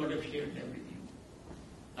 I would not have shared them with you.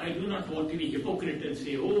 I do not want to be hypocrite and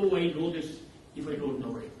say, oh, I know this, if I don't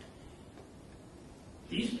know it.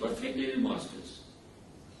 These perfect living masters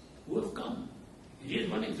who have come. Here is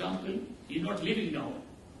one example. He is not living now.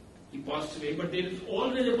 He passed away, but there is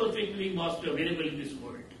always a perfect living master available in this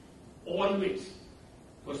world. Always.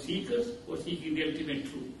 For seekers, for seeking the ultimate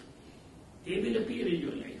truth. They will appear in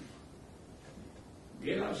your life.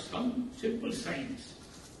 There are some simple signs.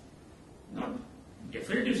 Not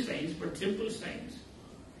definitive signs, but simple signs.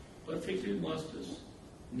 Perfect living masters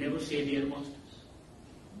never say they are masters.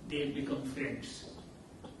 They become friends.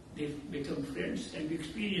 They become friends and we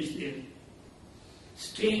experience their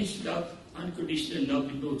strange love, unconditional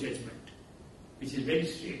love with no judgment, which is very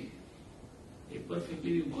strange. A perfect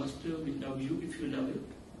living master will love you if you love him.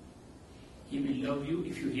 He will love you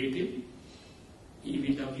if you hate him. He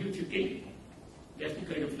will love you if you kill him. That's the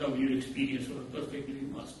kind of love you experience from a perfect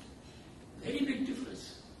living master. Very big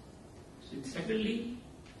difference. So secondly,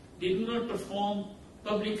 they do not perform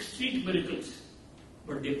public street miracles,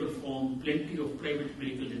 but they perform plenty of private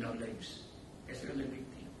miracles in our lives. That's another big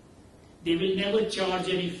thing. They will never charge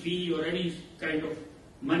any fee or any kind of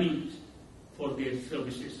money for their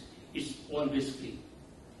services. It's always free.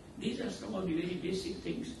 These are some of the very basic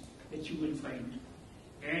things that you will find.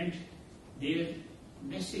 And their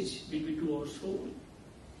message will be to our soul.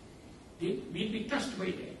 We'll be touched by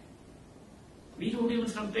that. We don't even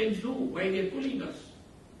sometimes know why they're pulling us.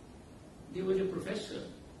 There was a professor,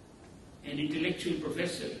 an intellectual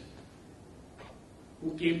professor,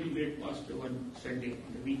 who came to Great Master one Sunday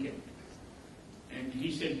on the weekend. And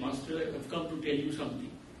he said, Master, I've come to tell you something.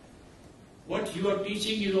 What you are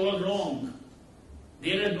teaching is all wrong.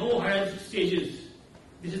 There are no higher stages.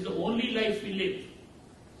 This is the only life we live.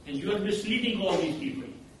 And you are misleading all these people.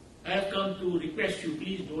 I have come to request you,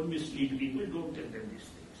 please don't mislead people, don't tell them these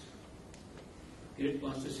things. Great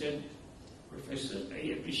Master said, Professor,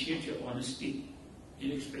 I appreciate your honesty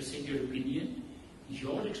in expressing your opinion.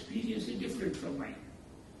 Your experience is different from mine.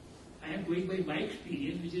 I am going by my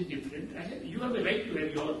experience, which is different. You have a right to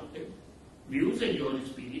have your views and your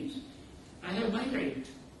experience. I have my right.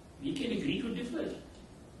 We can agree to differ.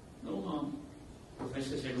 No harm.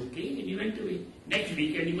 Professor said, okay, and he went away. Next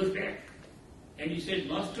weekend he was back. And he said,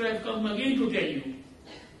 Master, I have come again to tell you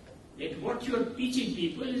that what you are teaching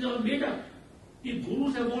people is all made up. The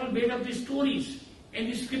gurus have all made up these stories.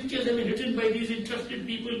 And the scriptures have been written by these interested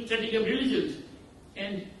people setting up religions.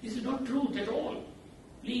 And this is not truth at all.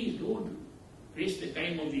 Please don't waste the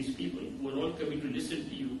time of these people who are all coming to listen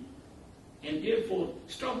to you. And therefore,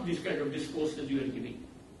 stop this kind of discourse that you are giving.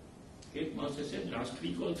 Great Master said, last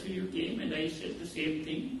week also you came and I said the same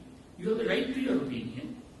thing. You have a right to your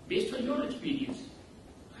opinion based on your experience.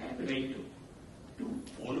 have a right to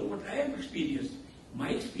follow what I have experienced. My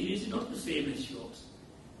experience is not the same as yours.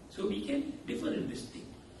 So we can differ in this thing.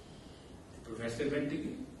 The professor went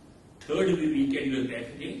again. Third weekend he was back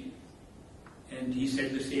again. And he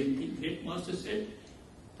said the same thing. Headmaster said,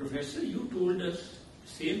 Professor, you told us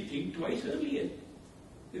the same thing twice earlier.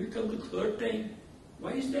 You will come the third time.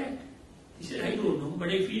 Why is that? He said, I don't know, but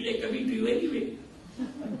I feel like coming to you anyway.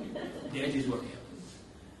 That is what happens.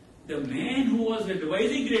 The man who was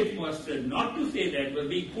advising great master not to say that was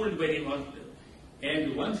being pulled by the master.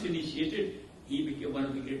 And once initiated, he became one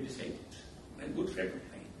of the great disciples. A good friend of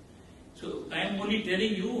mine. So I am only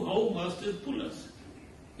telling you how masters pull us.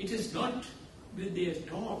 It is not with their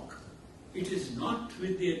talk. It is not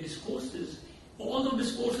with their discourses. All the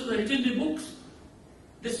discourses are written in books.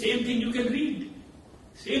 The same thing you can read.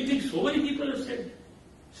 Same thing so many people have said.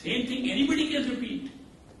 Same thing anybody can repeat.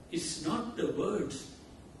 It's not the words.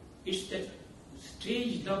 It's that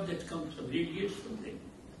strange love that comes from, radiates from them.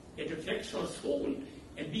 It affects our soul.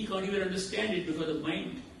 And we can't even understand it because the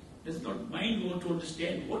mind does not want to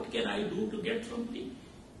understand what can I do to get something.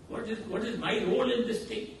 What is my role in this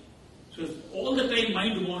thing? So all the time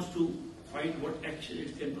mind wants to find what action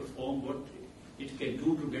it can perform, what it can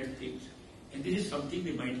do to get things. And this is something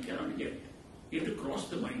the mind cannot get. We have to cross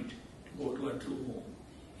the mind to go to our true home.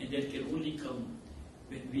 And that can only come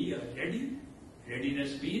when we are ready.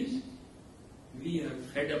 Readiness means we are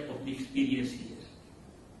fed up of the experience here.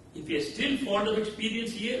 If we are still fond of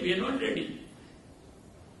experience here, we are not ready.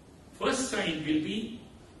 First sign will be,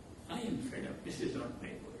 I am fed up. This is not my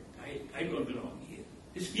world. I don't belong here.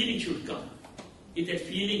 This feeling should come. If that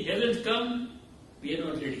feeling hasn't come, we are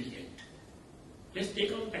not ready yet. Let's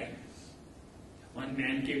take our time. One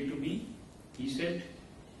man came to me. He said,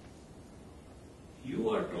 you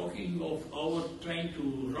are talking of our trying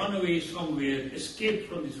to run away somewhere, escape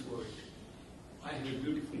from this world. I have a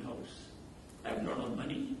beautiful house. I have a lot of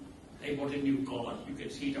money. I bought a new car. You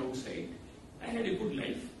can see it outside. I had a good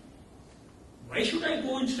life. Why should I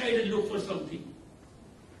go inside and look for something?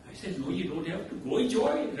 I said, no, you don't have to. Go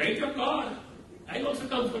enjoy. Ride your car. I'll also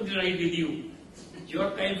come for the ride with you.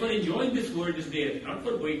 Your time for enjoying this world is there, not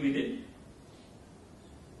for going with it.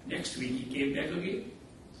 Next week he came back again.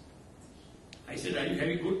 I said, are you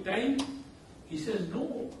having a good time? He says,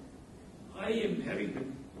 no, I am having the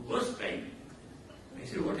worst time. I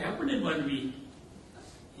said, what happened in 1 week?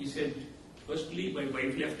 He said, firstly, my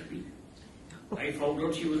wife left me. I found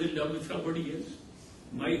out she was in love with somebody else.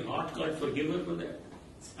 My heart can't forgive her for that.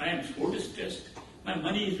 I am so distressed. My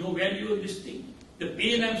money is no value in this thing. The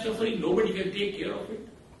pain I am suffering, nobody can take care of it.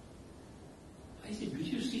 I said, do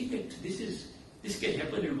you see that this can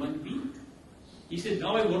happen in 1 week? He said,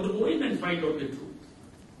 now I want to go in and find out the truth.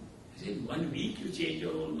 I said, 1 week you change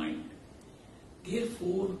your whole mind.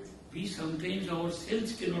 Therefore, we sometimes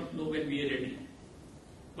ourselves cannot know when we are ready.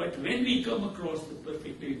 But when we come across the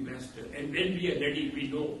perfect living master, and when we are ready, we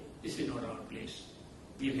know this is not our place.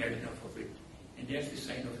 We have had enough of it. And that's the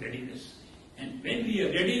sign of readiness. And when we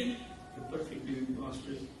are ready, the perfect living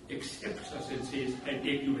master accepts us and says, I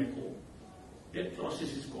take you back home. That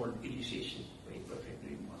process is called initiation by perfect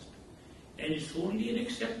living master. And it's only an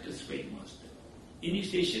acceptance by master.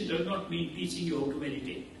 Initiation does not mean teaching you how to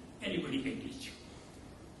meditate. Anybody can teach you.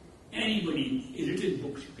 Anybody, in written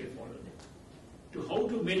books, you can follow them. To how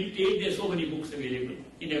to meditate, there are so many books available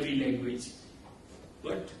in every language.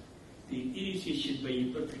 But the initiation by a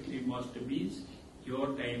perfect living master means your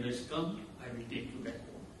time has come, I will take you back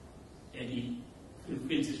home. And he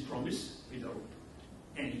fulfills his promise without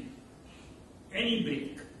any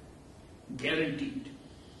break. Guaranteed.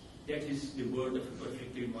 That is the word of a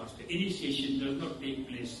perfect living master. Initiation does not take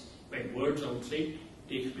place by words outside, it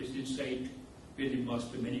takes place inside, where the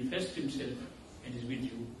master manifests himself and is with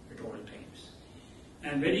you at all times. I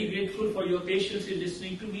am very grateful for your patience in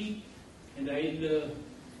listening to me, and I'd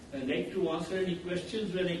like to answer any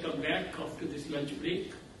questions when I come back after this lunch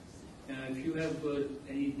break. If you have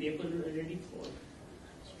any paper ready for,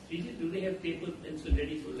 do they have paper pencil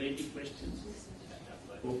ready for writing questions?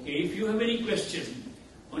 Okay, if you have any question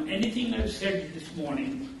on anything I've said this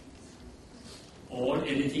morning, or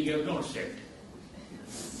anything I have not said,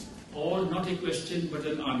 or not a question but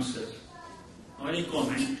an answer, or a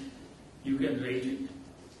comment, you can write it.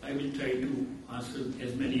 I will try to answer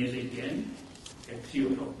as many as I can at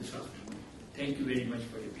 3 o'clock this afternoon. Thank you very much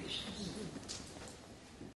for your patience.